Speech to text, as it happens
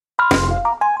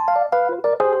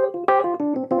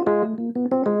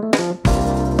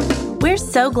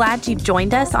so glad you've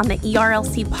joined us on the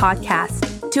ERLC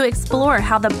podcast to explore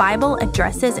how the Bible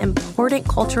addresses important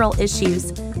cultural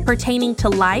issues pertaining to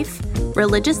life,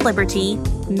 religious liberty,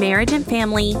 marriage and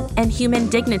family, and human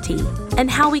dignity, and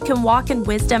how we can walk in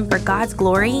wisdom for God's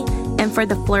glory and for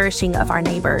the flourishing of our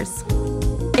neighbors.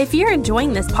 If you're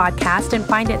enjoying this podcast and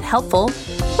find it helpful,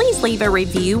 please leave a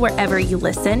review wherever you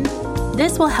listen.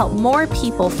 This will help more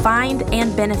people find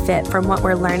and benefit from what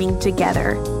we're learning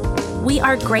together. We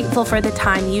are grateful for the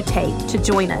time you take to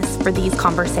join us for these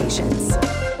conversations.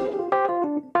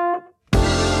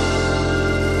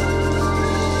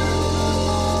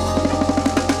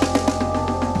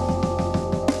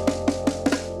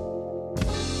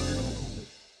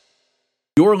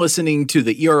 You're listening to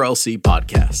the ERLC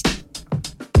podcast.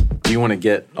 Do you want to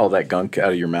get all that gunk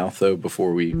out of your mouth, though,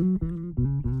 before we...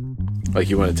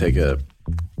 Like, you want to take a...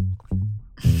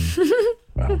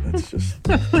 Wow, that's just...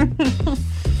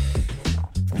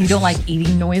 You don't like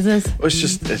eating noises? It's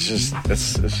just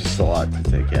a lot to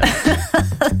take in.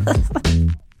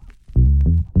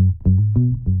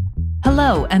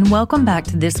 Hello, and welcome back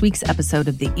to this week's episode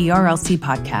of the ERLC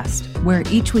podcast, where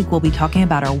each week we'll be talking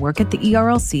about our work at the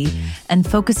ERLC and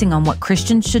focusing on what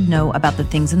Christians should know about the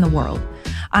things in the world.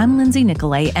 I'm Lindsay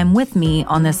Nicolay, and with me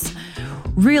on this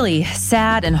really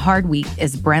sad and hard week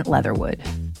is Brent Leatherwood.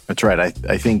 That's right.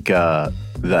 I think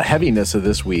the heaviness of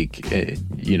this week,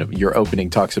 your opening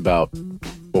talks about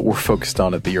what we're focused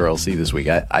on at the ERLC this week.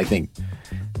 I think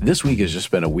this week has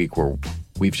just been a week where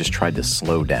we've just tried to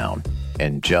slow down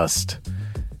and just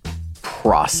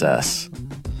process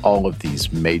all of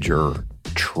these major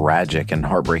tragic and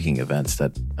heartbreaking events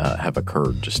that have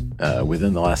occurred just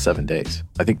within the last 7 days.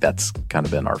 I think that's kind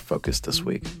of been our focus this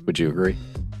week. Would you agree?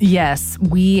 Yes,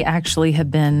 we actually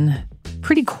have been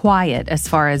pretty quiet as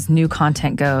far as new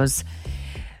content goes,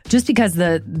 just because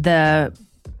the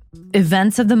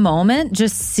events of the moment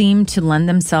just seem to lend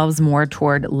themselves more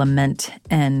toward lament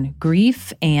and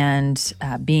grief and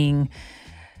being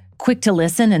quick to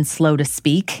listen and slow to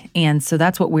speak. And so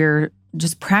that's what we're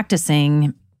just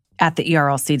practicing at the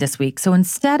ERLC this week. So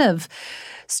instead of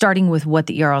starting with what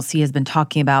the ERLC has been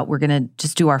talking about, we're going to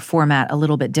just do our format a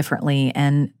little bit differently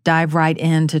and dive right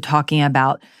into talking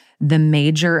about the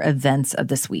major events of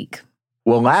this week.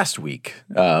 Well, last week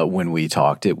when we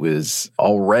talked, it was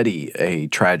already a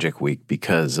tragic week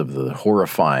because of the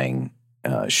horrifying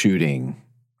shooting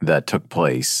that took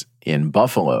place in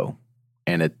Buffalo,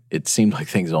 and it seemed like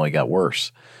things only got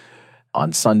worse.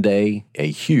 On Sunday,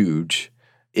 a huge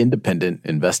independent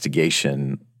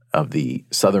investigation of the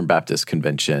Southern Baptist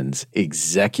Convention's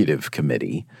Executive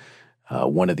Committee,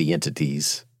 one of the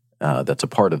entities that's a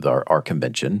part of our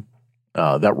convention,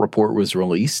 that report was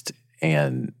released,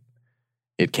 and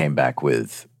it came back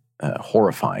with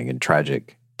horrifying and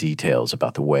tragic details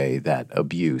about the way that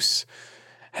abuse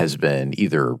has been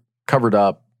either covered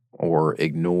up or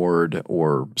ignored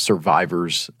or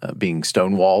survivors being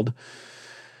stonewalled.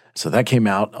 So that came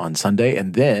out on Sunday.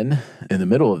 And then in the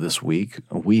middle of this week,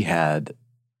 we had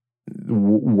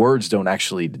words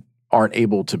aren't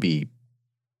able to be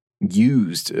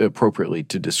used appropriately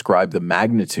to describe the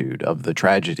magnitude of the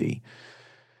tragedy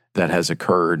that has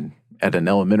occurred at an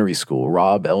elementary school,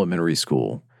 Robb Elementary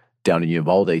School, down in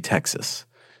Uvalde, Texas,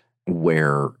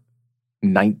 where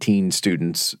 19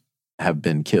 students have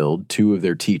been killed, 2 of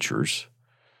their teachers,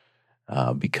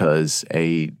 because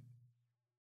a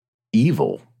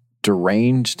evil,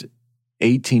 deranged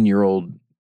 18-year-old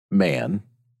man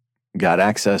got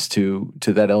access to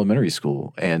that elementary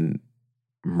school and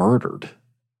murdered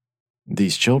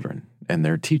these children and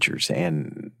their teachers.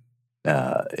 And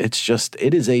it's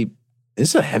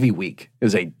a heavy week. It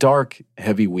was a dark,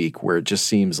 heavy week where it just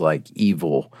seems like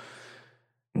evil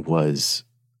was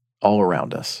all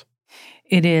around us.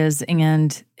 It is,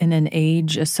 and in a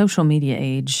social media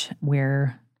age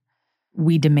where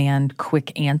we demand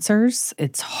quick answers,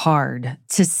 it's hard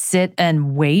to sit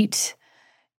and wait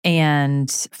and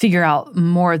figure out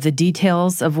more of the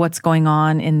details of what's going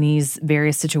on in these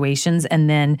various situations and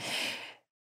then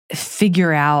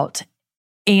figure out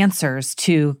answers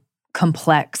to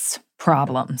complex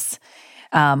problems.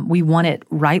 We want it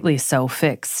rightly so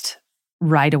fixed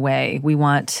right away. We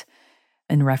want,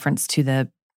 in reference to the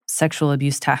Sexual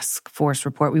Abuse Task Force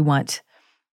report, we want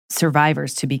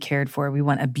survivors to be cared for. We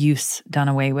want abuse done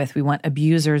away with. We want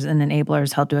abusers and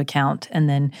enablers held to account. And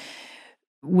then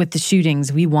with the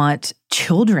shootings, we want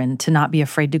children to not be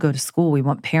afraid to go to school. We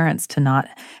want parents to not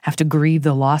have to grieve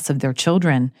the loss of their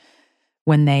children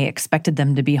when they expected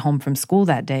them to be home from school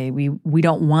that day. We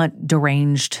don't want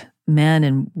deranged men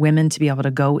and women to be able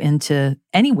to go into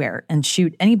anywhere and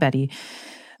shoot anybody.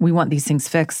 we want these things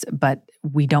fixed, but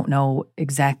we don't know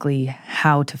exactly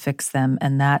how to fix them.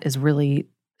 And that is really,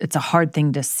 it's a hard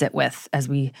thing to sit with as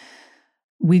we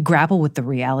grapple with the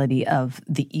reality of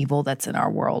the evil that's in our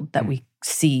world that we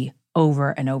see over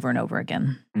and over and over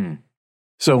again.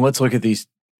 So let's look at these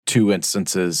two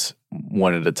instances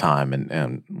one at a time,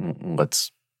 and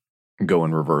let's go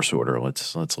in reverse order.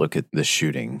 Let's look at the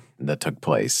shooting that took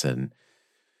place. And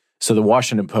so the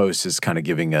Washington Post is kind of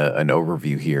giving an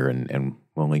overview here, and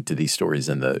we'll link to these stories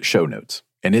in the show notes.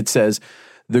 And it says,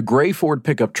 the gray Ford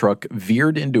pickup truck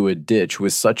veered into a ditch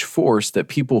with such force that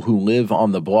people who live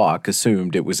on the block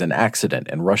assumed it was an accident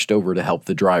and rushed over to help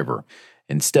the driver.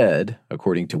 Instead,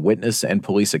 according to witness and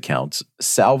police accounts,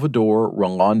 Salvador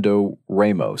Rolando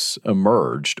Ramos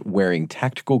emerged wearing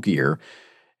tactical gear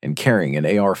and carrying an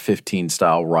AR-15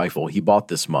 style rifle he bought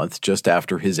this month just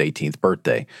after his 18th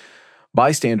birthday.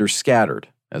 Bystanders scattered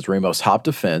as Ramos hopped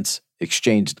a fence,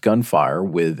 exchanged gunfire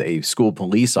with a school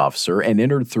police officer, and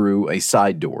entered through a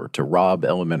side door to Robb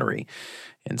Elementary.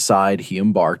 Inside, he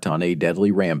embarked on a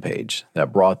deadly rampage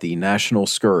that brought the national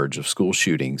scourge of school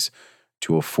shootings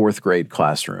to a fourth grade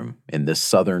classroom in this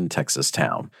southern Texas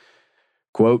town.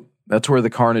 Quote, that's where the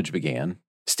carnage began.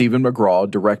 Stephen McGraw,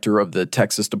 director of the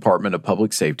Texas Department of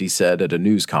Public Safety, said at a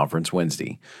news conference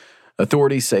Wednesday.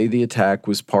 Authorities say the attack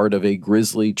was part of a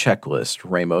grisly checklist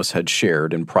Ramos had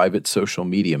shared in private social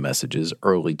media messages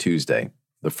early Tuesday.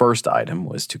 The first item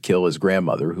was to kill his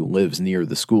grandmother, who lives near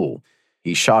the school.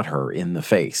 He shot her in the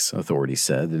face, authorities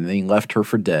said, and then he left her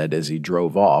for dead as he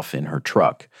drove off in her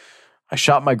truck. I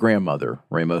shot my grandmother,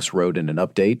 Ramos wrote in an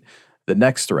update. The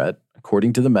next threat,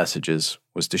 according to the messages,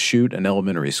 was to shoot an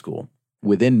elementary school.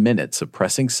 Within minutes of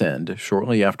pressing send,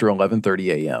 shortly after 11:30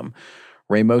 a.m.,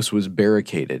 Ramos was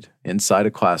barricaded inside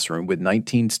a classroom with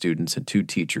 19 students and 2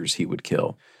 teachers he would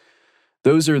kill.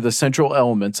 Those are the central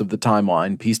elements of the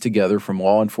timeline pieced together from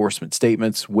law enforcement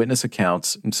statements, witness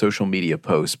accounts, and social media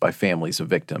posts by families of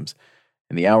victims.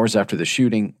 In the hours after the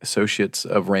shooting, associates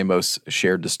of Ramos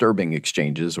shared disturbing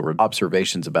exchanges or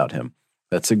observations about him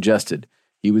that suggested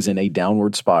he was in a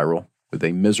downward spiral with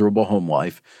a miserable home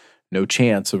life, no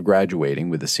chance of graduating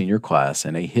with a senior class,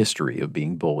 and a history of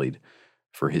being bullied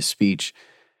for his speech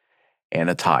and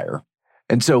attire.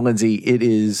 And so, Lindsay, it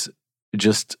is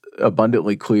just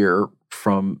abundantly clear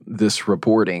from this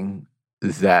reporting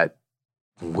that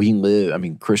we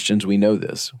live, Christians, we know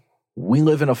this. We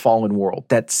live in a fallen world.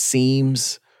 That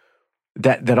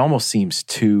almost seems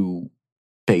too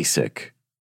basic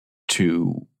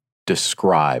to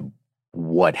describe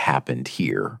what happened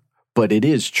here, but it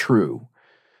is true.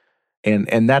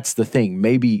 And that's the thing.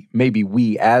 Maybe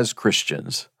we as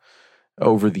Christians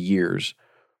over the years,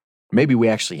 maybe we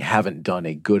actually haven't done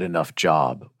a good enough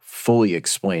job fully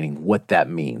explaining what that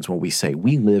means when we say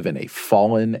we live in a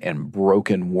fallen and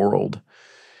broken world.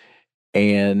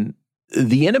 And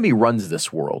the enemy runs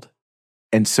this world.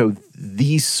 And so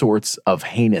these sorts of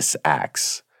heinous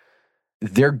acts,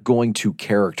 they're going to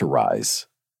characterize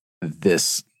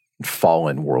this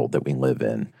fallen world that we live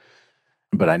in.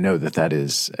 But I know that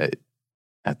is,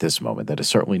 at this moment, that is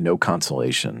certainly no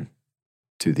consolation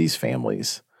to these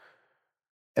families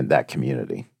and that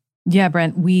community. Yeah,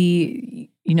 Brent, the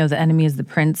enemy is the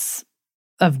prince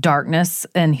of darkness,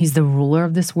 and he's the ruler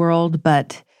of this world.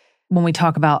 But when we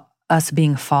talk about us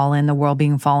being fallen, the world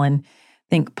being fallen, I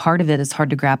think part of it is hard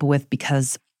to grapple with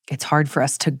because it's hard for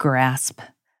us to grasp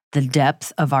the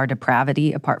depth of our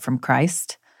depravity apart from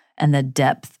Christ and the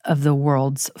depth of the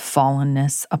world's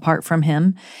fallenness apart from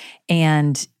him.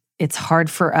 And it's hard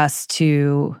for us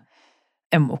to,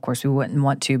 and of course we wouldn't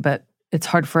want to, but it's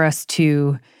hard for us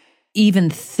to even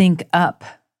think up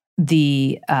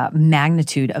the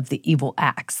magnitude of the evil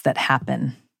acts that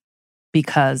happen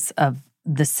because of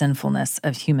the sinfulness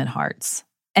of human hearts.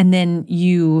 And then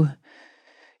the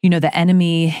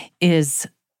enemy is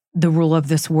the rule of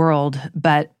this world,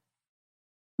 but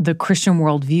the Christian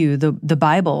worldview, the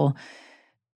Bible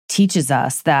teaches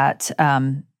us that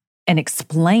and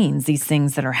explains these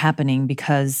things that are happening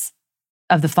because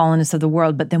of the fallenness of the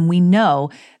world. But then we know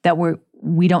that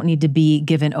we don't need to be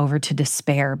given over to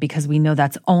despair because we know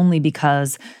that's only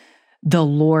because the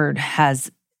Lord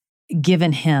has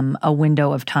given him a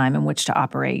window of time in which to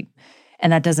operate.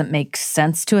 And that doesn't make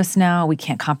sense to us now. We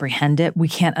can't comprehend it. We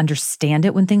can't understand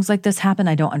it when things like this happen.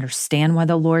 I don't understand why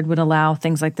the Lord would allow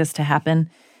things like this to happen.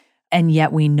 And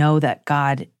yet we know that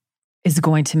God is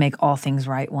going to make all things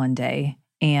right one day,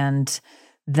 and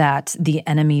that the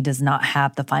enemy does not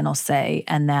have the final say,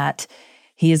 and that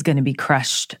he is going to be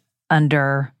crushed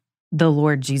under the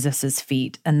Lord Jesus's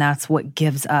feet. And that's what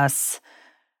gives us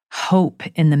hope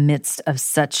in the midst of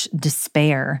such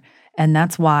despair. And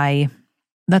that's why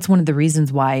That's one of the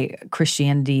reasons why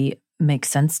Christianity makes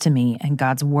sense to me and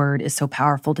God's word is so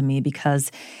powerful to me,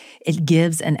 because it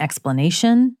gives an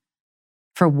explanation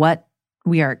for what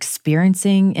we are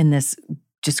experiencing in this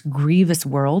just grievous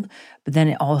world, but then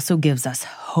it also gives us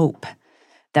hope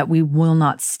that we will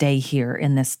not stay here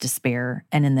in this despair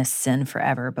and in this sin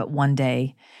forever, but one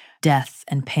day death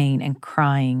and pain and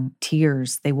crying,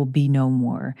 tears, they will be no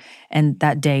more. And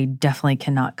that day definitely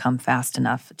cannot come fast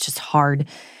enough. It's just hard.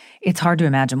 It's hard to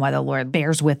imagine why the Lord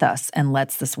bears with us and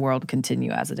lets this world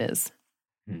continue as it is.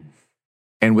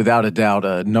 And without a doubt,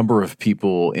 a number of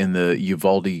people in the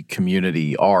Uvalde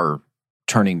community are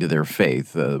turning to their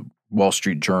faith. The Wall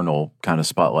Street Journal kind of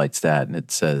spotlights that, and it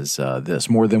says this: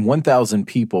 more than 1,000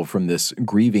 people from this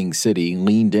grieving city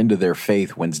leaned into their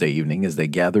faith Wednesday evening as they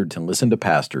gathered to listen to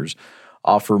pastors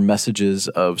offer messages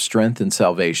of strength and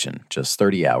salvation, just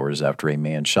 30 hours after a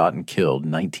man shot and killed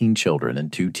 19 children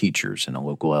and 2 teachers in a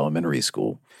local elementary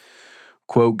school.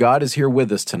 Quote, "God is here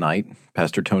with us tonight,"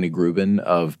 Pastor Tony Grubin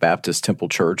of Baptist Temple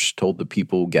Church told the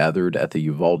people gathered at the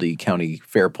Uvalde County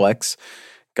Fairplex.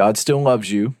 "God still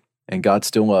loves you, and God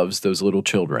still loves those little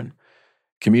children."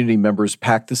 Community members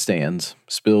packed the stands,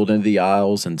 spilled into the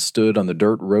aisles, and stood on the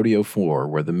dirt rodeo floor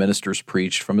where the ministers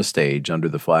preached from a stage under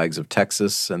the flags of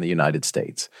Texas and the United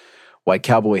States. White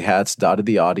cowboy hats dotted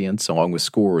the audience, along with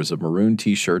scores of maroon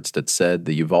T-shirts that said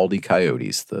the Uvalde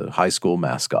Coyotes, the high school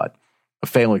mascot. A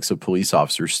phalanx of police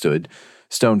officers stood,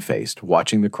 stone-faced,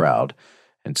 watching the crowd,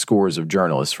 and scores of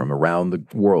journalists from around the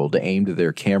world aimed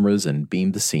their cameras and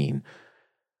beamed the scene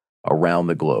around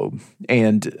the globe.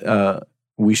 And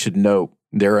we should note,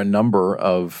 there are a number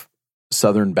of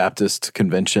Southern Baptist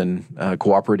Convention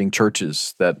cooperating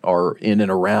churches that are in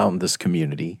and around this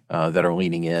community that are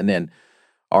leaning in, and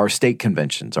our state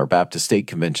conventions, our Baptist state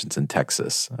conventions in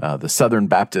Texas, the Southern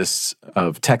Baptists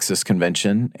of Texas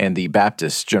Convention and the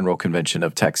Baptist General Convention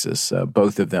of Texas,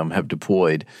 both of them have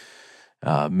deployed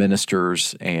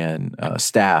ministers and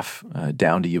staff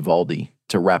down to Uvalde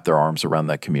to wrap their arms around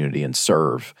that community and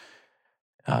serve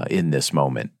in this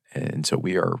moment. And so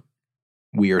we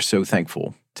are so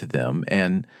thankful to them.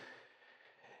 And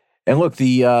look,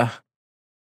 the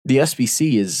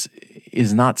SBC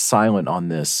is not silent on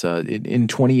this. In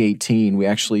 2018, we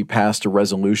actually passed a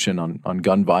resolution on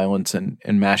gun violence and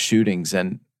mass shootings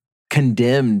and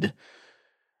condemned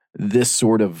this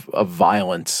sort of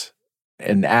violence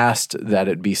and asked that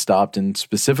it be stopped. And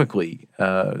specifically,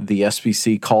 the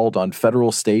SBC called on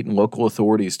federal, state, and local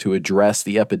authorities to address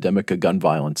the epidemic of gun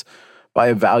violence by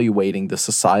evaluating the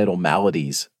societal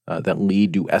maladies that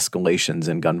lead to escalations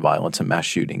in gun violence and mass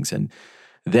shootings, and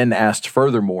then asked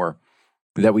furthermore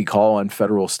that we call on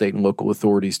federal, state, and local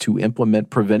authorities to implement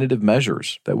preventative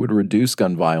measures that would reduce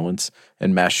gun violence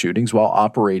and mass shootings while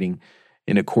operating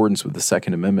in accordance with the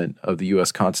Second Amendment of the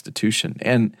U.S. Constitution.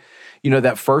 And,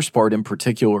 that first part in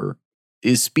particular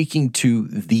is speaking to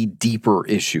the deeper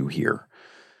issue here.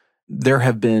 There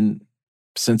have been,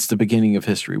 since the beginning of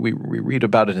history, we read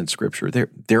about it in Scripture,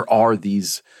 there are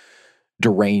these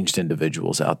deranged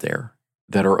individuals out there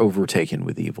that are overtaken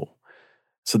with evil.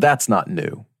 So that's not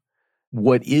new.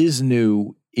 What is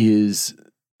new is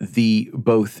the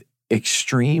both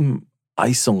extreme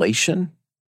isolation,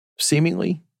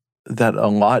 seemingly, that a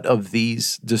lot of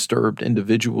these disturbed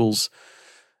individuals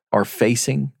are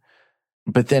facing,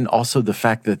 but then also the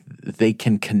fact that they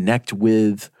can connect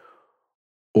with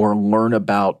or learn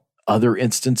about other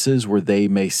instances where they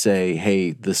may say,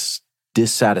 hey, this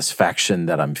dissatisfaction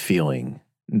that I'm feeling,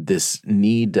 this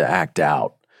need to act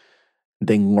out,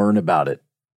 they learn about it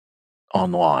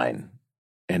online.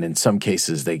 And in some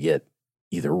cases, they get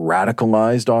either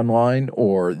radicalized online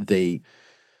or they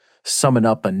summon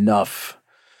up enough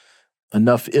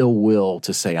ill will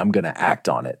to say, I'm going to act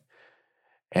on it.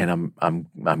 And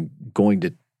I'm going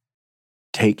to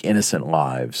take innocent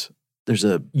lives. There's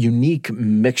a unique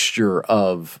mixture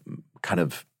of kind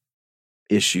of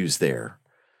issues there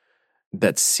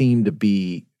that seem to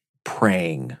be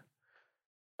preying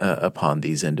upon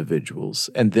these individuals.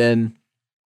 And then,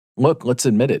 look, let's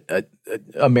admit it.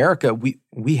 America,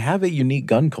 we have a unique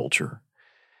gun culture.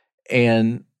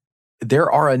 And there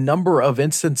are a number of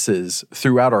instances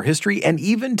throughout our history and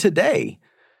even today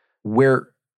where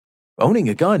owning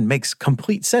a gun makes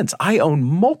complete sense. I own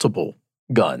multiple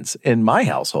guns in my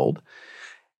household.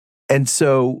 And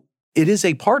so it is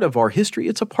a part of our history.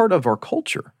 It's a part of our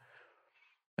culture.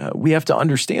 We have to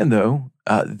understand, though,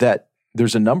 that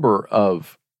there's a number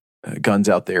of guns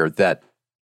out there that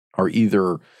are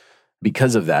either,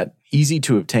 because of that, easy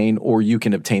to obtain, or you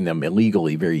can obtain them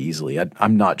illegally very easily.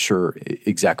 I'm not sure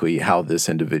exactly how this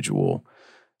individual,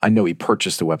 I know he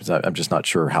purchased the weapons. I'm just not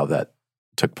sure how that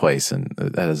took place, and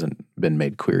that hasn't been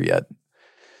made clear yet.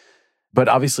 But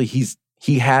obviously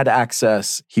he had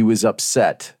access, he was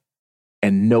upset,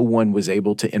 and no one was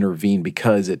able to intervene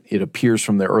because it appears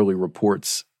from the early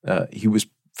reports he was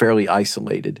fairly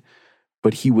isolated,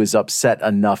 but he was upset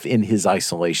enough in his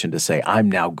isolation to say, I'm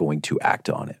now going to act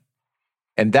on it.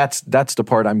 And that's the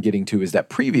part I'm getting to, is that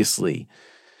previously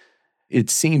it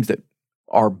seems that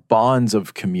our bonds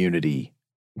of community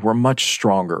were much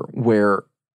stronger, where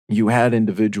you had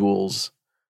individuals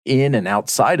in and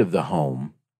outside of the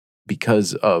home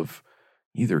because of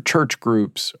either church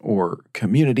groups or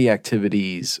community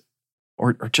activities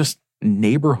or just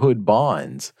neighborhood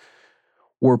bonds,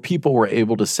 where people were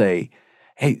able to say,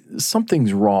 hey,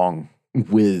 something's wrong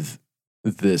with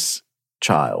this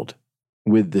child,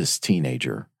 with this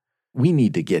teenager. We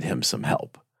need to get him some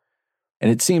help. And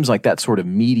it seems like that sort of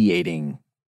mediating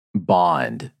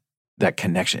bond, that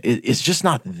connection, is just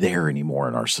not there anymore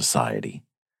in our society.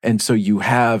 And so you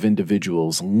have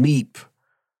individuals leap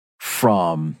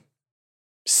from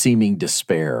seeming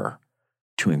despair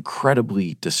to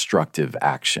incredibly destructive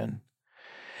action.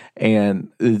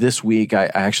 And this week, I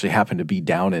actually happened to be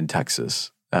down in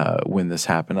Texas when this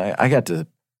happened. I got to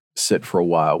sit for a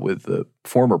while with the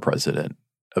former president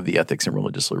of the Ethics and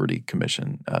Religious Liberty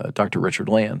Commission, Dr. Richard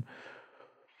Land.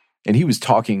 And he was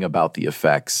talking about the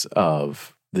effects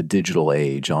of the digital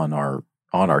age on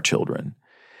our children.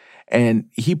 And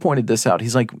he pointed this out.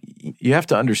 He's like, you have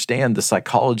to understand the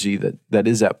psychology that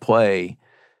is at play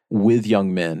with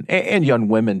young men and young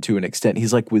women to an extent.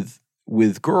 He's like,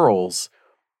 with girls,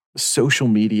 social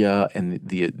media and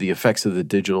the effects of the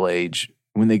digital age,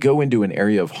 when they go into an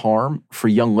area of harm, for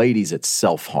young ladies, it's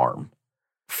self-harm.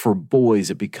 For boys,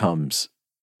 it becomes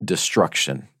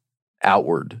destruction,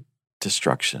 outward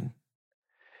destruction.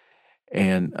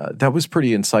 And that was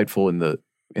pretty insightful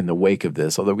in the wake of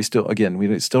this, although we still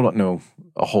don't know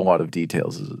a whole lot of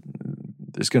details.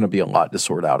 There's going to be a lot to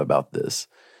sort out about this.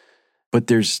 But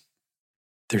there's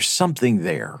something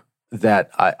there that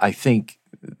I think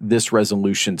this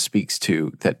resolution speaks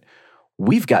to, that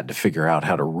we've got to figure out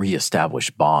how to reestablish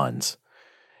bonds.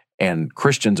 And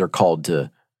Christians are called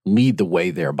to lead the way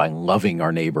there by loving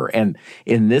our neighbor. And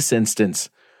in this instance,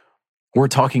 we're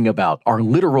talking about our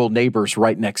literal neighbors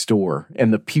right next door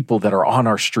and the people that are on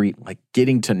our street, like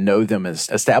getting to know them, and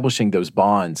establishing those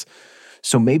bonds.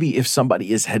 So maybe if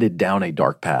somebody is headed down a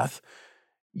dark path,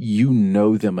 you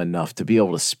know them enough to be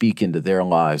able to speak into their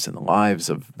lives and the lives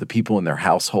of the people in their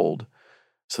household,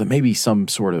 so that maybe some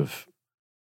sort of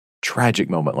tragic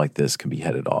moment like this can be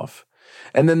headed off.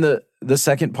 And then the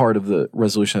second part of the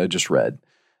resolution I just read,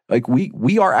 like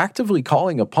we are actively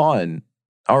calling upon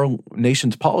our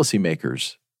nation's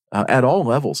policymakers at all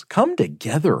levels, come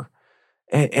together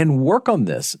and work on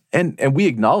this. And we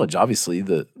acknowledge, obviously,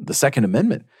 the Second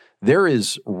Amendment. There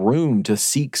is room to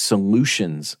seek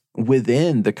solutions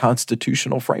within the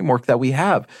constitutional framework that we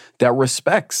have that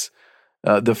respects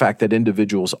the fact that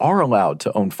individuals are allowed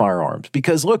to own firearms.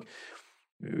 Because look,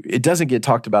 it doesn't get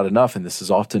talked about enough, and this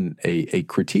is often a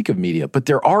critique of media, but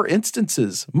there are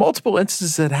instances, multiple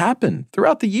instances that happen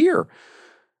throughout the year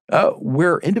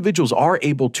where individuals are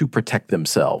able to protect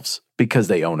themselves because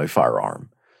they own a firearm.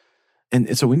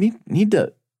 And so we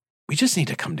just need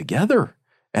to come together.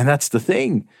 And that's the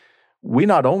thing. We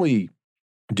not only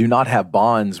do not have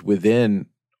bonds within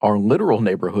our literal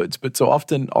neighborhoods, but so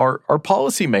often our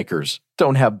policymakers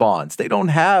don't have bonds. They don't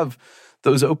have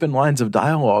those open lines of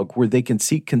dialogue where they can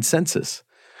seek consensus.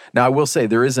 Now, I will say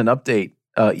there is an update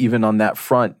even on that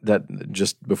front that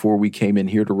just before we came in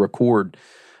here to record,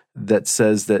 that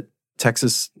says that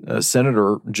Texas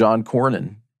Senator John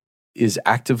Cornyn is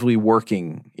actively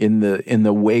working in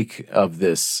the wake of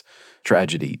this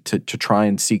tragedy to try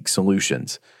and seek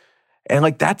solutions. And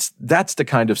like that's the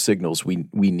kind of signals we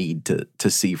need to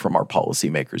see from our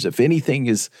policymakers. If anything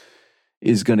is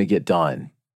going to get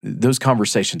done, those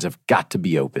conversations have got to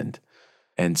be opened.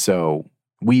 And so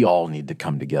we all need to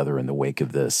come together in the wake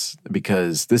of this,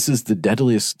 because this is the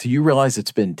deadliest. Do you realize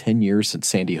it's been 10 years since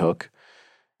Sandy Hook?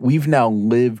 We've now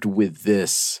lived with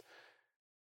this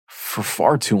for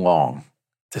far too long,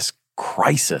 this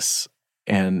crisis.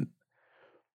 And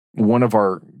one of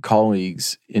our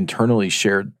colleagues internally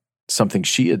shared something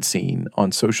she had seen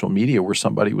on social media where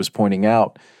somebody was pointing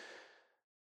out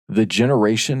the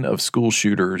generation of school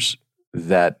shooters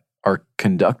that are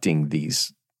conducting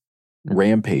these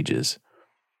rampages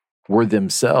were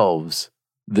themselves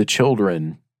the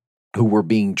children who were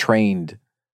being trained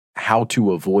how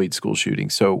to avoid school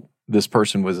shootings. So this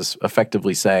person was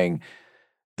effectively saying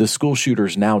the school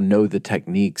shooters now know the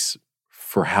techniques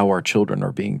for how our children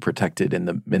are being protected in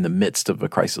the midst of a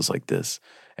crisis like this,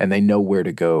 and they know where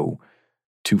to go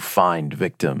to find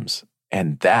victims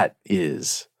And that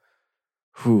is,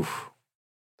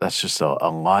 that's just a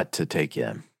lot to take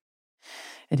in.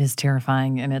 It is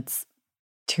terrifying. And it's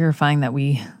terrifying that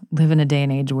we live in a day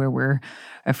and age where we're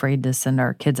afraid to send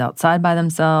our kids outside by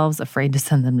themselves, afraid to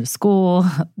send them to school,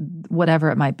 whatever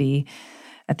it might be.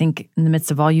 I think in the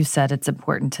midst of all you said, it's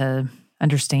important to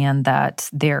understand that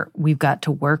we've got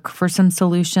to work for some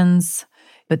solutions,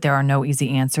 but there are no easy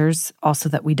answers. Also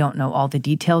that we don't know all the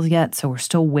details yet, so we're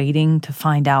still waiting to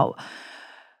find out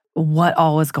what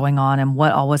all was going on and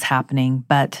what all was happening.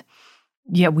 But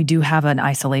yeah, we do have an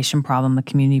isolation problem, a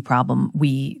community problem.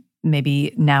 We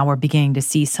maybe now are beginning to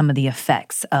see some of the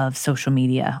effects of social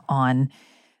media on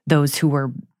those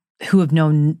who have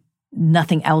known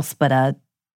nothing else but a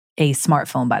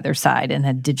smartphone by their side in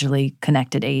a digitally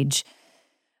connected age.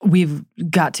 We've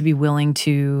got to be willing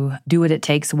to do what it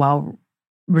takes while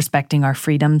respecting our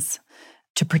freedoms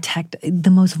to protect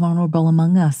the most vulnerable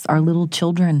among us, our little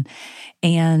children,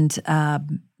 and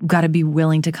got to be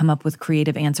willing to come up with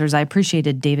creative answers. I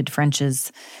appreciated David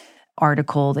French's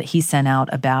article that he sent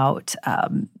out about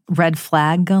red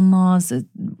flag gun laws.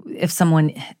 If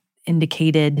someone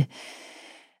indicated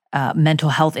mental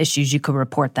health issues, you could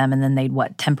report them, and then they'd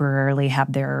temporarily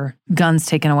have their guns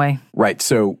taken away. Right.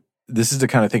 So this is the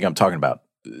kind of thing I'm talking about.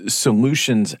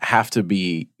 Solutions have to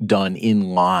be done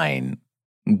in line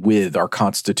with our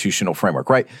constitutional framework,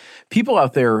 right? People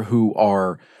out there who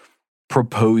are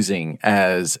proposing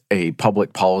as a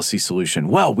public policy solution,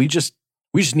 well, we just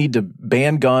need to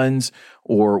ban guns,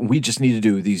 or we just need to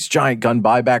do these giant gun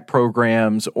buyback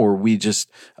programs, or we just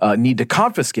need to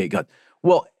confiscate guns.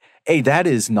 Well, that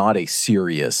is not a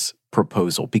serious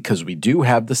proposal, because we do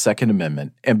have the Second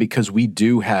Amendment, and because we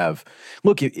do have,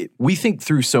 we think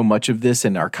through so much of this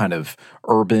in our kind of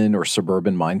urban or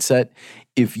suburban mindset.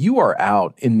 If you are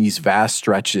out in these vast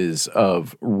stretches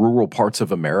of rural parts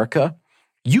of America,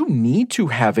 you need to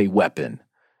have a weapon.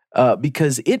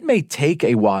 Because it may take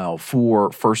a while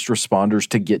for first responders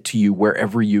to get to you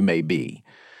wherever you may be.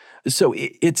 So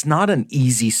it's not an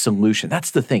easy solution.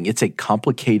 That's the thing. It's a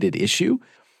complicated issue.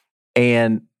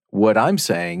 And what I'm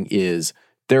saying is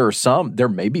there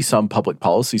may be some public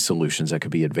policy solutions that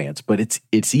could be advanced, but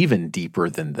it's even deeper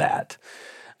than that.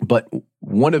 But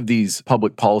one of these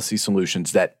public policy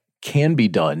solutions that can be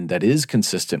done that is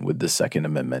consistent with the Second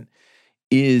Amendment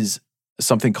is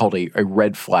something called a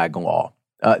red flag law.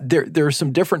 There are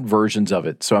some different versions of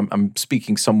it, so I'm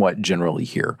speaking somewhat generally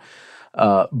here.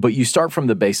 But you start from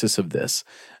the basis of this.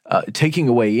 Taking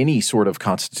away any sort of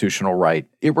constitutional right,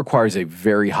 it requires a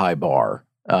very high bar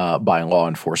by law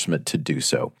enforcement to do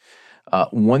so.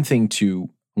 One thing to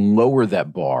lower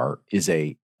that bar is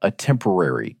a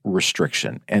temporary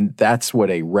restriction, and that's what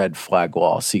a red flag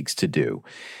law seeks to do.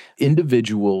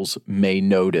 Individuals may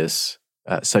notice,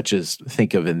 such as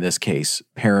think of in this case,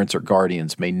 parents or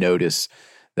guardians may notice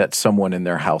that someone in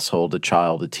their household, a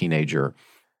child, a teenager,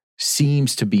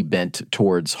 seems to be bent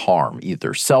towards harm,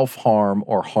 either self-harm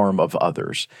or harm of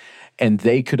others. And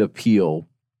they could appeal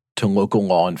to local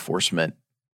law enforcement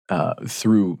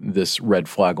through this red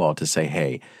flag law to say,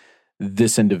 hey,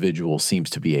 this individual seems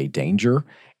to be a danger,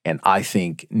 and I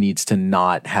think needs to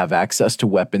not have access to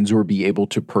weapons or be able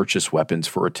to purchase weapons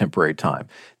for a temporary time.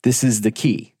 This is the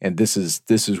key, and this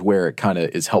is where it kind of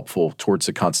is helpful towards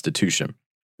the Constitution.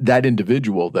 That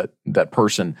individual, that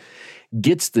person,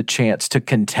 gets the chance to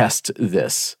contest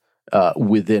this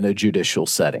within a judicial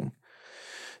setting.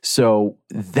 So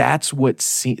that's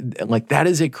that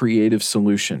is a creative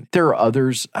solution. There are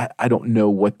others. I don't know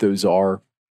what those are.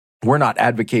 We're not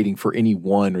advocating for any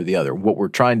one or the other. What we're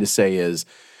trying to say is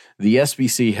the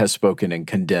SBC has spoken and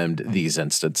condemned these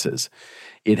instances.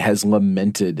 It has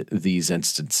lamented these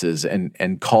instances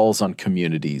and calls on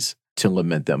communities to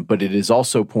lament them. But it is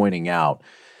also pointing out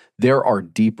there are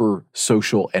deeper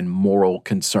social and moral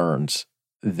concerns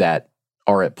that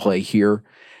are at play here,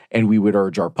 and we would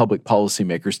urge our public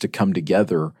policymakers to come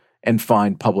together and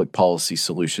find public policy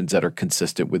solutions that are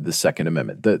consistent with the Second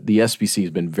Amendment. The SBC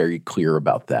has been very clear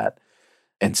about that.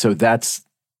 And so that's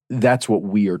what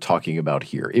we are talking about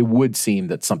here. It would seem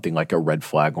that something like a red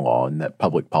flag law in that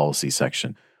public policy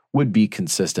section would be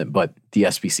consistent, but the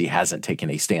SBC hasn't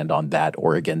taken a stand on that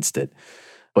or against it.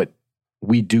 But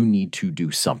we do need to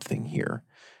do something here.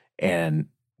 And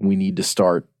we need to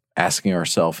start asking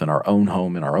ourselves in our own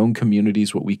home, in our own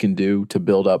communities, what we can do to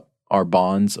build up our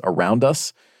bonds around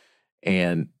us,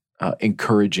 and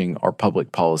encouraging our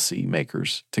public policy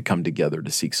makers to come together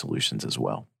to seek solutions as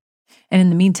well. And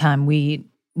in the meantime, we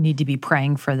need to be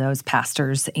praying for those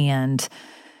pastors and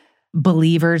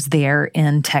believers there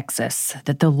in Texas,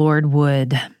 that the Lord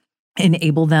would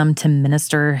enable them to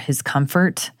minister his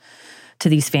comfort to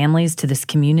these families, to this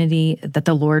community, that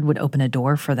the Lord would open a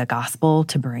door for the gospel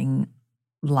to bring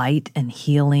light and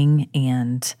healing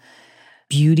and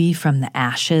beauty from the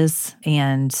ashes,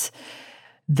 and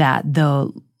that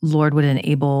the Lord would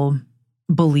enable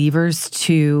believers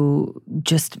to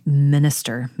just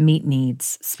minister, meet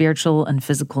needs, spiritual and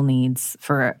physical needs,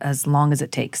 for as long as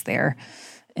it takes there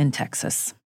in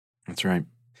Texas. That's right.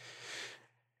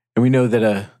 And we know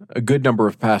that a good number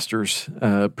of pastors,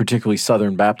 particularly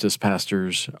Southern Baptist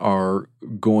pastors, are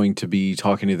going to be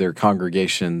talking to their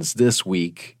congregations this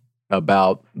week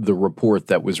about the report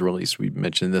that was released. We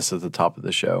mentioned this at the top of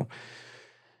the show.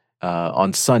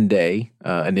 On Sunday,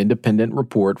 an independent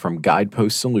report from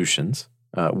Guidepost Solutions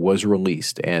was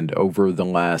released. And over the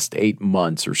last 8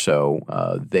 months or so,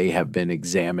 they have been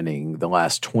examining the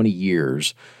last 20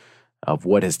 years of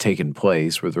what has taken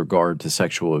place with regard to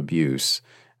sexual abuse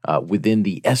within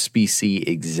the SBC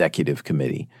Executive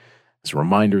Committee. As a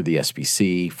reminder, the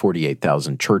SBC,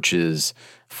 48,000 churches,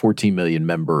 14 million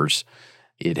members.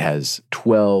 It has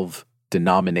 12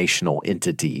 denominational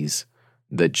entities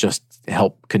that just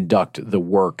help conduct the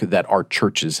work that our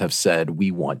churches have said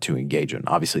we want to engage in.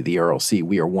 Obviously, the ERLC,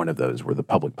 we are one of those. We're the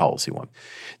public policy one.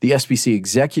 The SBC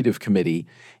Executive Committee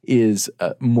is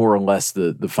more or less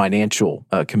the financial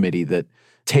committee that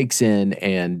takes in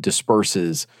and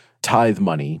disperses tithe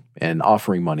money and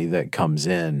offering money that comes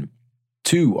in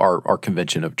to our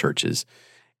convention of churches,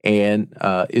 and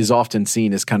is often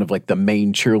seen as kind of like the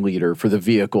main cheerleader for the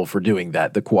vehicle for doing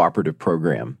that, the cooperative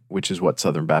program, which is what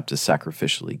Southern Baptists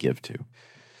sacrificially give to.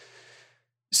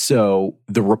 So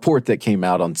the report that came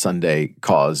out on Sunday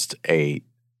caused a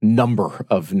number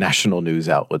of national news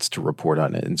outlets to report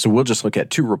on it. And so we'll just look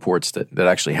at two reports that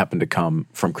actually happen to come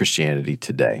from Christianity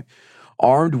Today.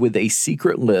 Armed with a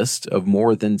secret list of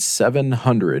more than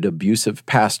 700 abusive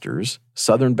pastors,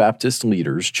 Southern Baptist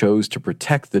leaders chose to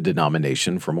protect the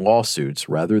denomination from lawsuits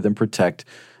rather than protect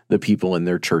the people in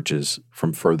their churches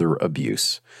from further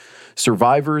abuse.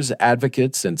 Survivors,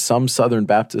 advocates, and some Southern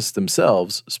Baptists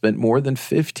themselves spent more than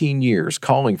 15 years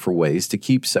calling for ways to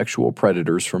keep sexual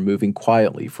predators from moving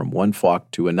quietly from one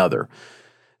flock to another.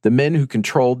 The men who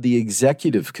controlled the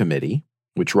executive committee,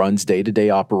 which runs day-to-day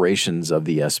operations of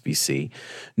the SBC,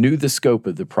 knew the scope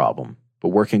of the problem, but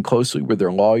working closely with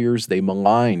their lawyers, they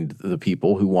maligned the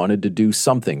people who wanted to do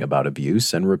something about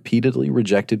abuse and repeatedly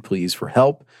rejected pleas for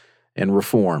help and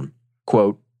reform.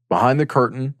 Quote, behind the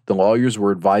curtain, the lawyers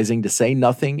were advising to say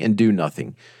nothing and do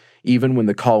nothing, even when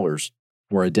the callers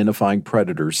were identifying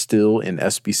predators still in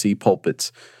SBC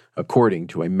pulpits, according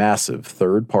to a massive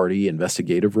third-party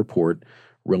investigative report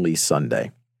released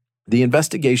Sunday. The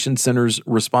investigation centers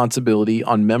responsibility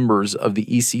on members of the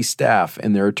EC staff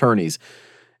and their attorneys,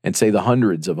 and say the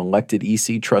hundreds of elected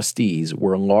EC trustees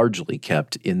were largely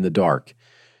kept in the dark.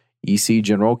 EC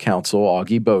General Counsel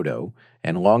Augie Bodo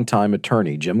and longtime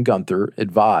attorney Jim Gunther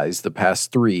advised the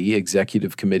past three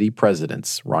executive committee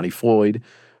presidents, Ronnie Floyd,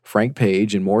 Frank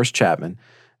Page, and Morris Chapman,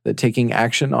 that taking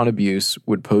action on abuse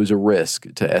would pose a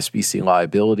risk to SBC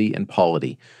liability and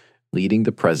polity, leading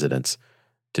the presidents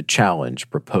to challenge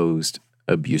proposed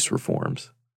abuse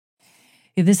reforms.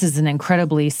 This is an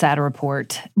incredibly sad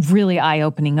report, really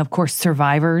eye-opening. Of course,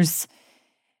 survivors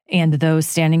and those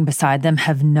standing beside them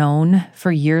have known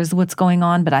for years what's going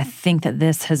on, but I think that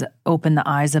this has opened the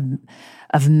eyes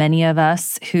of many of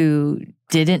us who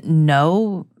didn't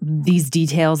know these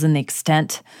details and the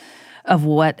extent of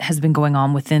what has been going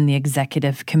on within the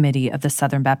executive committee of the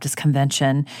Southern Baptist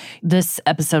Convention. This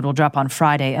episode will drop on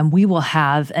Friday, and we will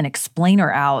have an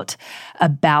explainer out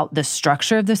about the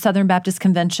structure of the Southern Baptist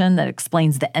Convention that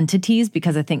explains the entities,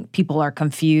 because I think people are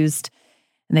confused,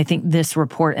 and they think this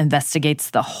report investigates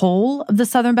the whole of the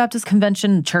Southern Baptist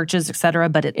Convention, churches, et cetera,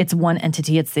 but it's one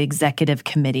entity. It's the executive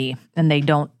committee, and they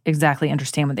don't exactly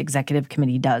understand what the executive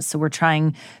committee does. So we're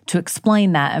trying to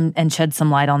explain that and shed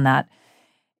some light on that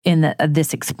in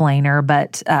this explainer,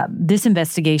 but this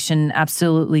investigation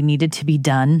absolutely needed to be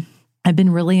done. I've been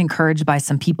really encouraged by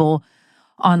some people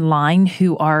online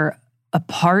who are a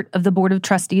part of the Board of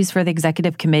Trustees for the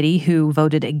Executive Committee who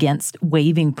voted against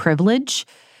waiving privilege,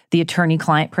 the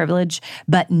attorney-client privilege,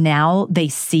 but now they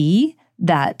see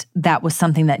that that was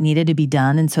something that needed to be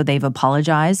done, and so they've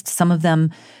apologized. Some of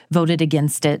them voted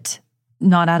against it,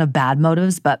 not out of bad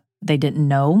motives, but they didn't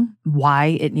know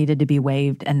why it needed to be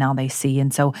waived, and now they see.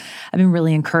 And so I've been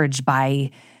really encouraged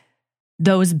by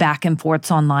those back and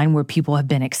forths online where people have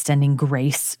been extending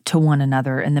grace to one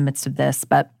another in the midst of this.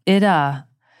 But it's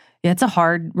a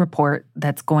hard report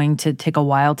that's going to take a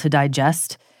while to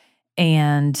digest.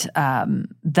 And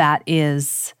that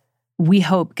is we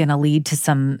hope going to lead to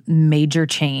some major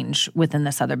change within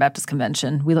the Southern Baptist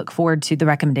Convention. We look forward to the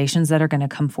recommendations that are going to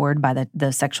come forward by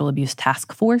the Sexual Abuse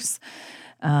Task Force.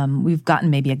 We've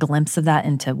gotten maybe a glimpse of that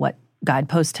into what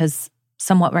Guidepost has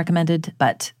somewhat recommended,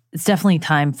 but it's definitely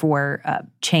time for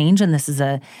change, and this is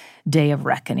a day of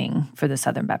reckoning for the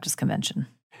Southern Baptist Convention.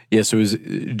 Yes, it was,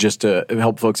 just to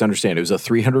help folks understand, it was a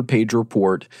 300-page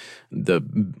report. The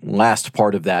last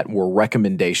part of that were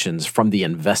recommendations from the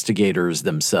investigators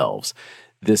themselves.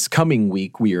 This coming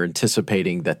week, we are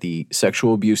anticipating that the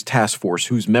Sexual Abuse Task Force,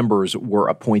 whose members were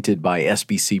appointed by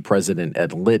SBC President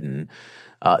Ed Litton,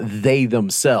 they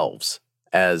themselves,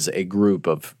 as a group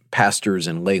of pastors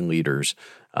and lay leaders,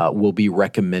 will be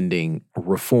recommending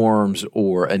reforms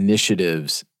or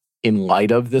initiatives in light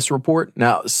of this report.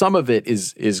 Now, some of it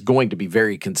is going to be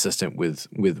very consistent with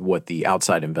what the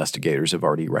outside investigators have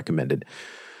already recommended.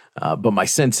 But my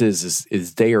sense is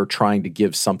they are trying to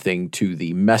give something to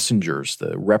the messengers,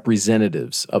 the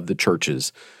representatives of the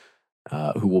churches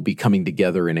who will be coming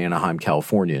together in Anaheim,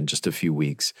 California in just a few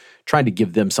weeks, trying to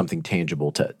give them something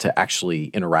tangible to actually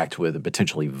interact with and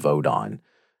potentially vote on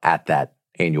at that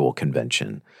annual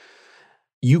convention.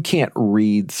 You can't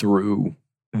read through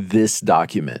this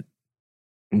document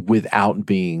without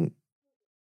being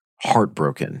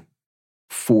heartbroken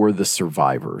for the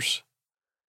survivors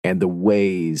and the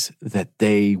ways that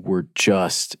they were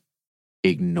just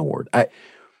ignored.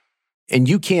 And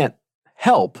you can't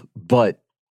help but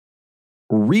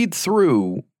read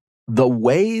through the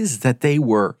ways that they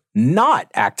were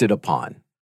not acted upon,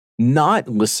 not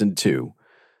listened to,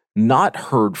 not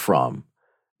heard from,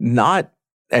 not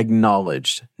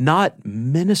acknowledged, not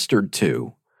ministered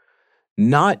to,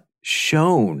 not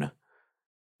shown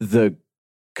the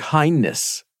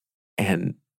kindness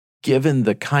and given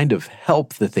the kind of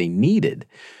help that they needed.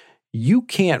 You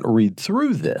can't read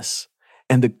through this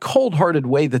and the cold-hearted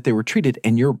way that they were treated.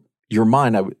 And your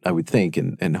mind, I would think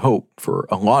and hope for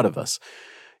a lot of us,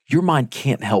 your mind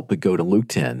can't help but go to Luke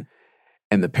 10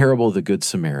 and the parable of the Good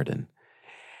Samaritan.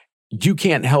 You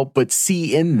can't help but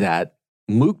see in that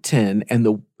Luke 10 and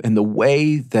the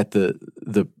way that the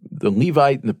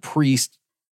Levite and the priest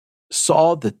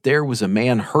saw that there was a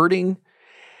man hurting,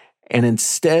 and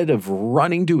instead of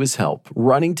running to his help,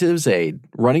 running to his aid,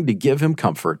 running to give him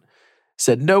comfort,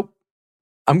 said, nope,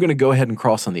 I'm going to go ahead and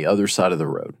cross on the other side of the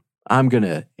road. I'm going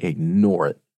to ignore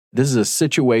it. This is a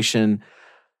situation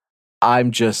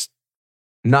I'm just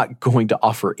not going to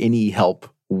offer any help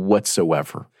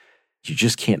whatsoever. You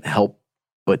just can't help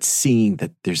but seeing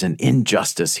that there's an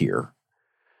injustice here.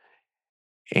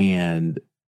 And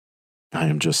I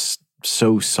am just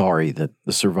so sorry that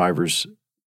the survivors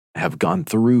have gone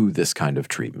through this kind of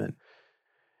treatment.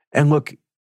 And look,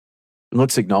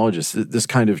 let's acknowledge this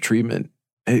kind of treatment,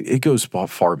 it goes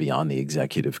far beyond the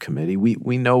executive committee.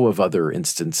 We know of other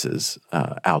instances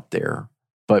out there,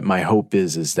 but my hope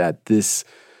is that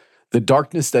the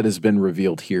darkness that has been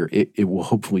revealed here, it will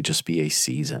hopefully just be a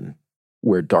season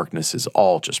where darkness is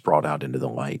all just brought out into the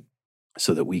light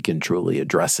so that we can truly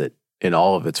address it in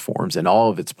all of its forms, in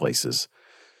all of its places.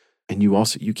 And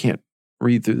you can't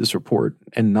read through this report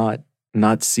and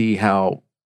not see how.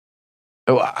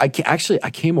 I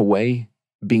came away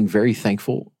being very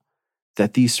thankful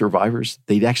that these survivors,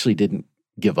 they actually didn't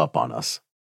give up on us,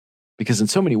 because in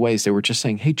so many ways they were just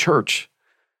saying, hey church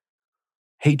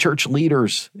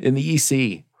leaders in the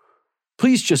EC,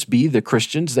 please just be the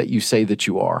Christians that you say that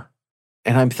you are.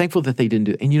 And I'm thankful that they didn't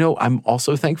do it. And I'm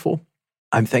also thankful.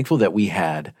 I'm thankful that we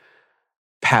had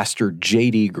Pastor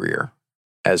J.D. Greer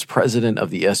as president of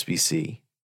the SBC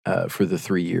for the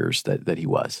 3 years that he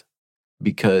was,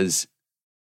 because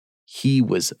he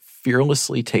was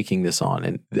fearlessly taking this on.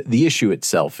 And the issue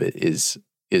itself is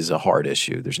a hard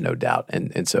issue, there's no doubt.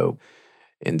 And so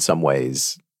in some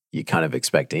ways, you kind of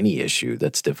expect any issue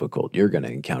that's difficult, you're going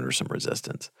to encounter some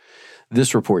resistance.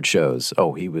 This report shows,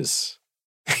 he was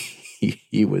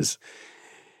he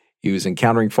was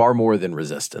encountering far more than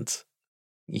resistance.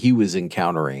 He was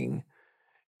encountering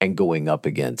and going up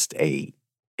against a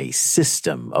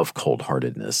system of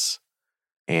cold-heartedness,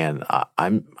 and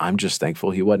I'm just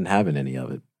thankful he wasn't having any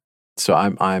of it. So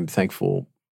I'm thankful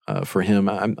for him.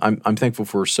 I'm thankful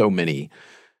for so many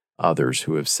others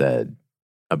who have said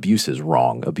abuse is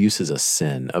wrong, abuse is a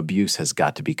sin, abuse has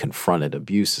got to be confronted,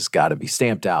 abuse has got to be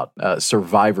stamped out.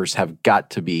 Survivors have got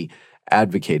to be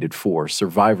advocated for.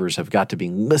 Survivors have got to be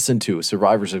listened to.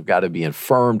 Survivors have got to be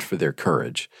affirmed for their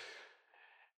courage.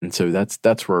 And so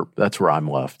that's where I'm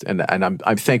left, and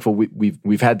I'm thankful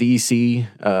we've had the EC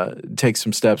take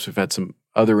some steps. We've had some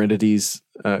other entities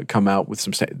come out with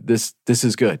some. This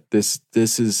is good.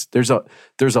 There's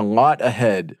a lot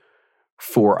ahead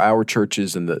for our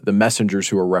churches and the messengers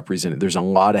who are represented. There's a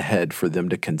lot ahead for them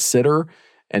to consider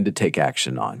and to take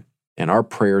action on. And our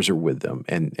prayers are with them.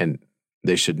 And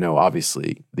they should know,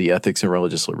 obviously, the Ethics and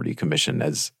Religious Liberty Commission,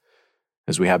 as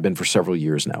we have been for several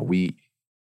years now, we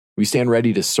stand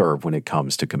ready to serve when it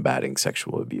comes to combating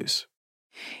sexual abuse.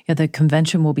 Yeah, the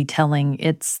convention will be telling.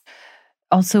 It's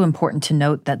also important to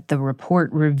note that the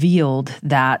report revealed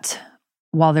that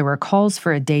while there were calls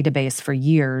for a database for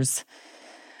years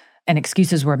and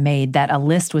excuses were made, that a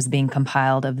list was being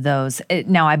compiled of those.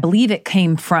 Now, I believe it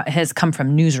has come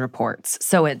from news reports.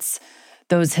 So it's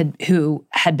those who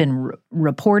had been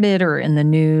reported or in the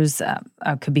news.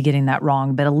 I could be getting that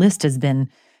wrong, but a list has been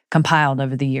compiled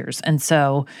over the years. And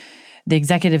so the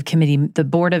executive committee, the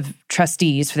board of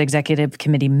trustees for the executive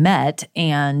committee met,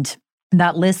 and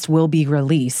that list will be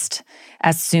released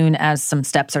as soon as some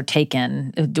steps are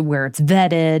taken where it's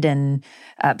vetted, and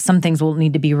some things will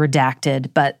need to be redacted,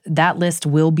 but that list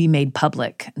will be made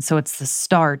public. And so it's the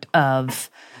start of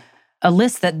a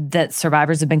list that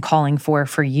survivors have been calling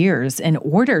for years in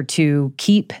order to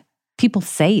keep people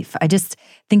safe. I just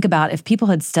think about if people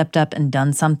had stepped up and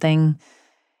done something,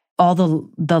 all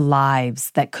the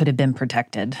lives that could have been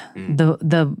protected,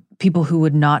 the people who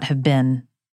would not have been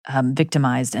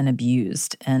victimized and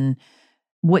abused and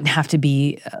wouldn't have to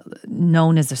be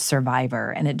known as a survivor.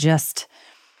 And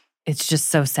it's just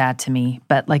so sad to me.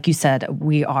 But like you said,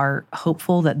 we are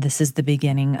hopeful that this is the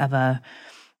beginning of a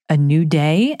new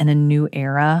day and a new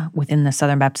era within the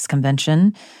Southern Baptist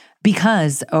Convention,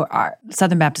 because our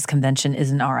Southern Baptist Convention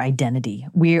isn't our identity.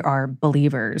 We are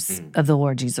believers of the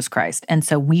Lord Jesus Christ. And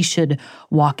so we should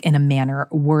walk in a manner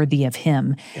worthy of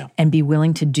Him and be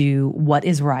willing to do what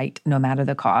is right, no matter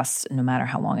the cost, no matter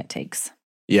how long it takes.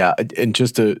 Yeah, and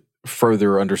just to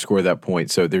further underscore that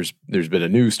point, so there's been a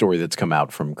new story that's come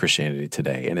out from Christianity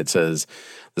Today, and it says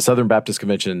the Southern Baptist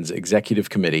Convention's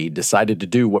executive committee decided to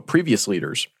do what previous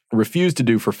leaders refused to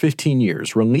do for 15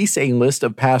 years, release a list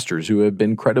of pastors who have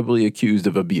been credibly accused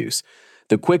of abuse.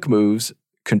 The quick moves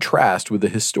contrast with the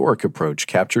historic approach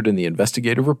captured in the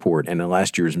investigative report and in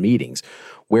last year's meetings,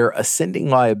 where ascending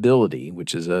liability,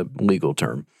 which is a legal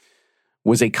term,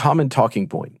 was a common talking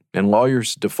point, and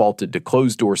lawyers defaulted to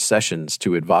closed-door sessions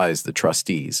to advise the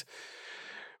trustees.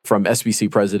 From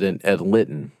SBC President Ed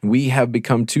Litton, we have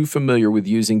become too familiar with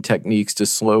using techniques to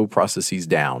slow processes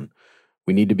down.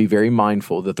 We need to be very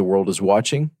mindful that the world is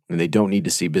watching, and they don't need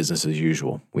to see business as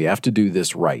usual. We have to do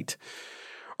this right.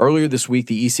 Earlier this week,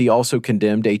 the EC also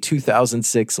condemned a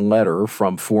 2006 letter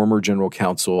from former General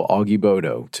Counsel Augie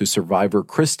Bodo to survivor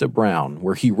Krista Brown,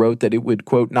 where he wrote that it would,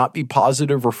 quote, not be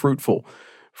positive or fruitful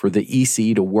for the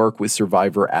EC to work with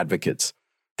survivor advocates.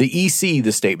 The EC,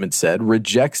 the statement said,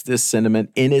 rejects this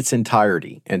sentiment in its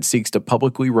entirety and seeks to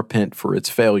publicly repent for its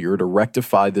failure to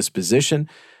rectify this position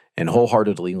and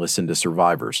wholeheartedly listen to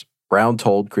survivors. Brown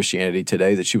told Christianity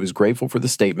Today that she was grateful for the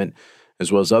statement,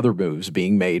 as well as other moves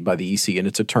being made by the EC and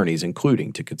its attorneys,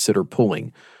 including to consider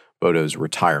pulling Bodo's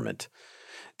retirement.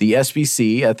 The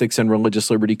SBC, Ethics and Religious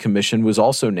Liberty Commission, was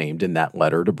also named in that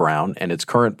letter to Brown, and its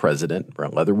current president,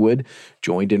 Brent Leatherwood,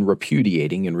 joined in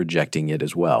repudiating and rejecting it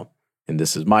as well. And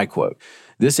this is my quote.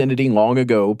 This entity long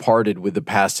ago parted with the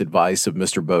past advice of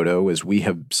Mr. Bodo as we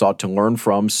have sought to learn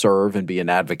from, serve, and be an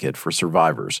advocate for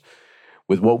survivors.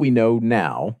 With what we know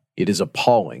now, it is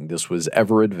appalling this was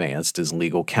ever advanced as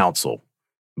legal counsel.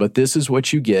 But this is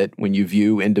what you get when you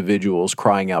view individuals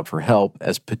crying out for help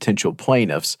as potential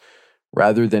plaintiffs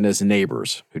rather than as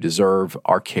neighbors who deserve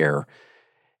our care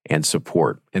and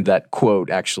support. And that quote,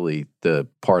 actually, the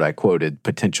part I quoted,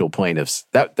 potential plaintiffs,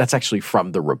 that's actually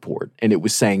from the report. And it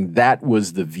was saying that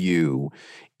was the view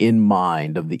in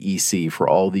mind of the EC for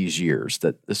all these years,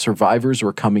 that the survivors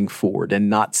were coming forward and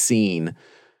not seen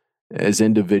as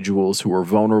individuals who are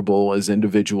vulnerable, as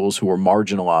individuals who are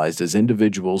marginalized, as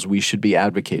individuals we should be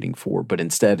advocating for, but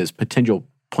instead as potential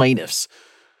plaintiffs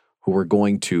who are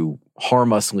going to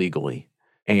harm us legally.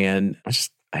 And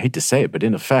I hate to say it, but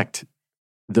in effect,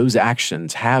 those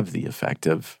actions have the effect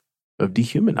of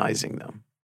dehumanizing them.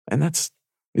 And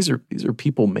these are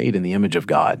people made in the image of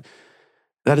God.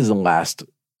 That is the last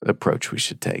approach we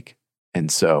should take. And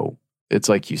so it's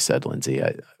like you said, Lindsay,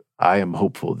 I am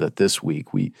hopeful that this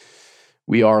week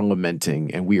we are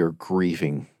lamenting and we are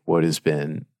grieving what has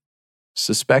been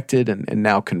suspected and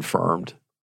now confirmed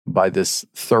by this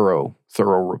thorough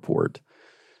report.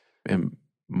 And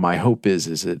my hope is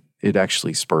that it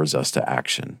actually spurs us to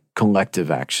action, collective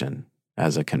action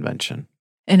as a convention.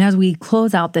 And as we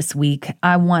close out this week,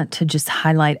 I want to just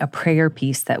highlight a prayer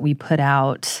piece that we put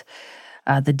out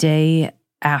the day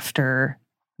after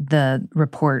the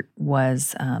report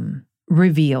was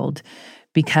revealed,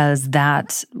 because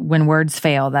that, when words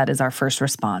fail, that is our first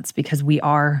response, because we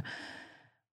are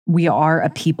a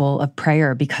people of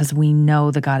prayer, because we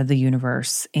know the God of the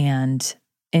universe, and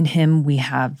in him we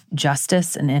have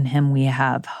justice, and in him we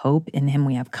have hope, in him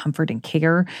we have comfort and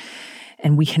care,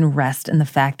 and we can rest in the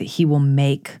fact that he will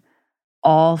make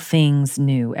all things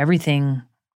new. Everything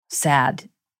sad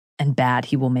and bad,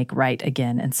 he will make right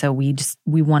again. And so we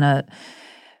want to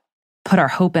put our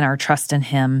hope and our trust in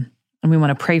him, and we want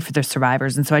to pray for the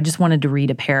survivors. And so I just wanted to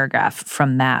read a paragraph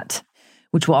from that,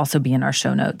 which will also be in our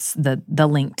show notes, the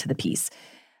link to the piece.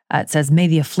 It says, "May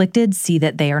the afflicted see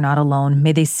that they are not alone.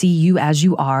 May they see you as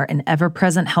you are, an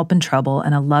ever-present help in trouble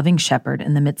and a loving shepherd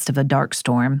in the midst of a dark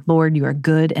storm. Lord, you are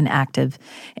good and active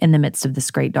in the midst of this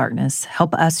great darkness.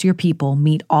 Help us, your people,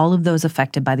 meet all of those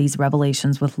affected by these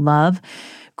revelations with love,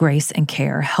 grace, and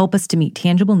care. Help us to meet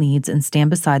tangible needs and stand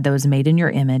beside those made in your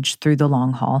image through the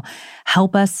long haul.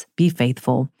 Help us be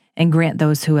faithful, and grant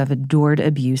those who have endured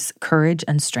abuse courage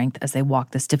and strength as they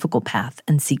walk this difficult path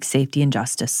and seek safety and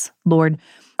justice. Lord,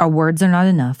 our words are not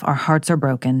enough. Our hearts are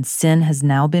broken. Sin has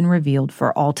now been revealed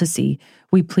for all to see.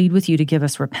 We plead with you to give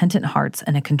us repentant hearts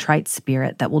and a contrite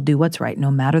spirit that will do what's right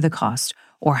no matter the cost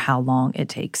or how long it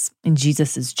takes. In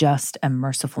Jesus' just and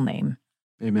merciful name.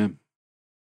 Amen."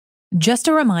 Just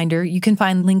a reminder, you can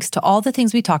find links to all the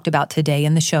things we talked about today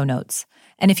in the show notes.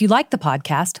 And if you like the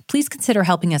podcast, please consider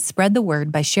helping us spread the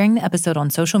word by sharing the episode on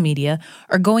social media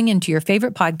or going into your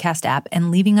favorite podcast app and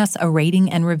leaving us a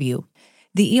rating and review.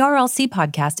 The ERLC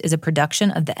podcast is a production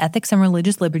of the Ethics and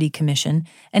Religious Liberty Commission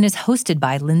and is hosted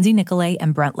by Lindsay Nicolay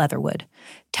and Brent Leatherwood.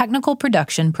 Technical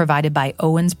production provided by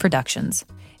Owens Productions.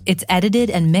 It's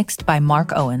edited and mixed by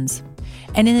Mark Owens.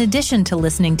 And in addition to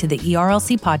listening to the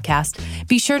ERLC podcast,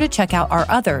 be sure to check out our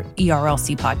other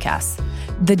ERLC podcasts.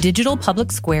 The Digital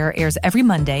Public Square airs every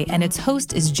Monday, and its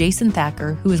host is Jason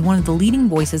Thacker, who is one of the leading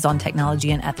voices on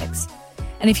technology and ethics.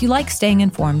 And if you like staying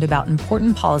informed about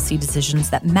important policy decisions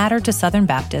that matter to Southern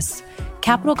Baptists,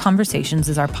 Capitol Conversations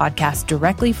is our podcast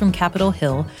directly from Capitol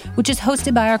Hill, which is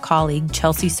hosted by our colleague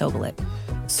Chelsea Sobolik.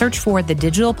 Search for The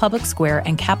Digital Public Square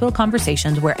and Capitol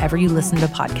Conversations wherever you listen to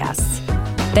podcasts.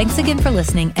 Thanks again for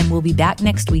listening, and we'll be back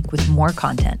next week with more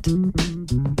content.